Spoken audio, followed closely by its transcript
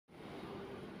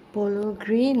Polo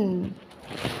green.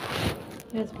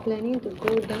 He was planning to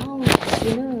go down for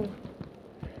dinner.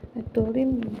 I told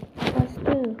him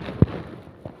faster.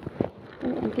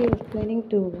 And Auntie was planning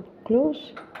to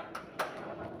close,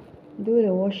 do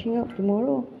the washing up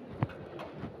tomorrow.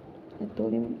 I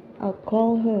told him I'll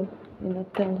call her,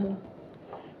 tell her.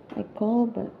 I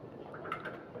called, but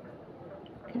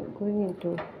kept going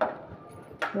into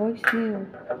voicemail.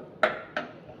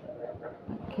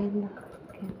 I can.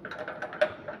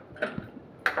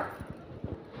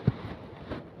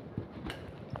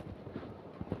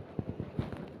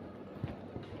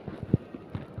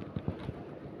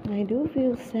 I do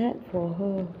feel sad for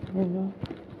her.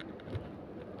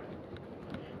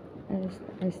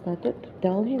 I started to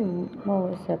tell him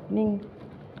what was happening.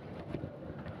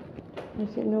 I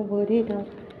said, nobody does.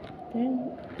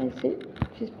 Then I said,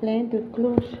 she's planning to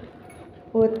close.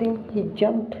 Poor thing, he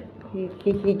jumped. He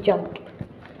jumped.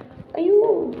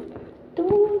 Ayo,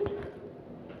 don't.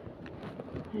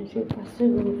 I said,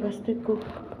 faster go.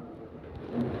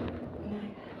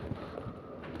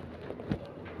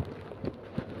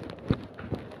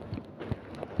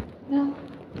 Well,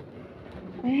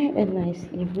 I had a nice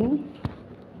evening.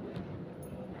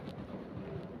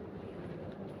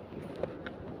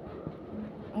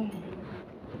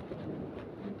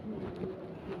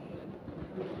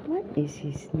 What is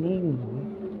his name?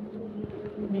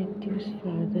 Matthew's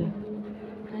father.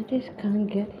 I just can't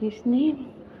get his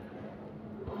name.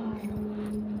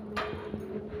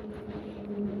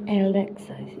 Alex,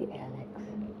 I see Alex.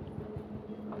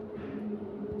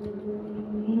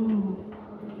 No,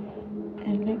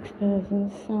 Alex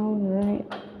doesn't sound right.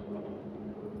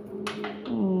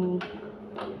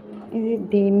 Is it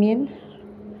Damien?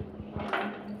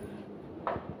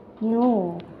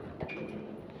 No.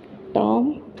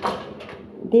 Tom,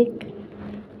 Dick,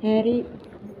 Harry.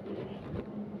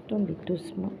 Don't be too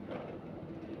smart.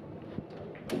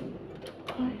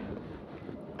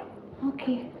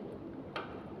 Okay.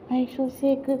 I shall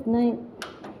say good night.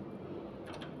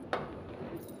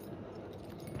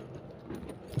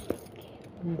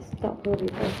 Let's stop her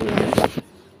before she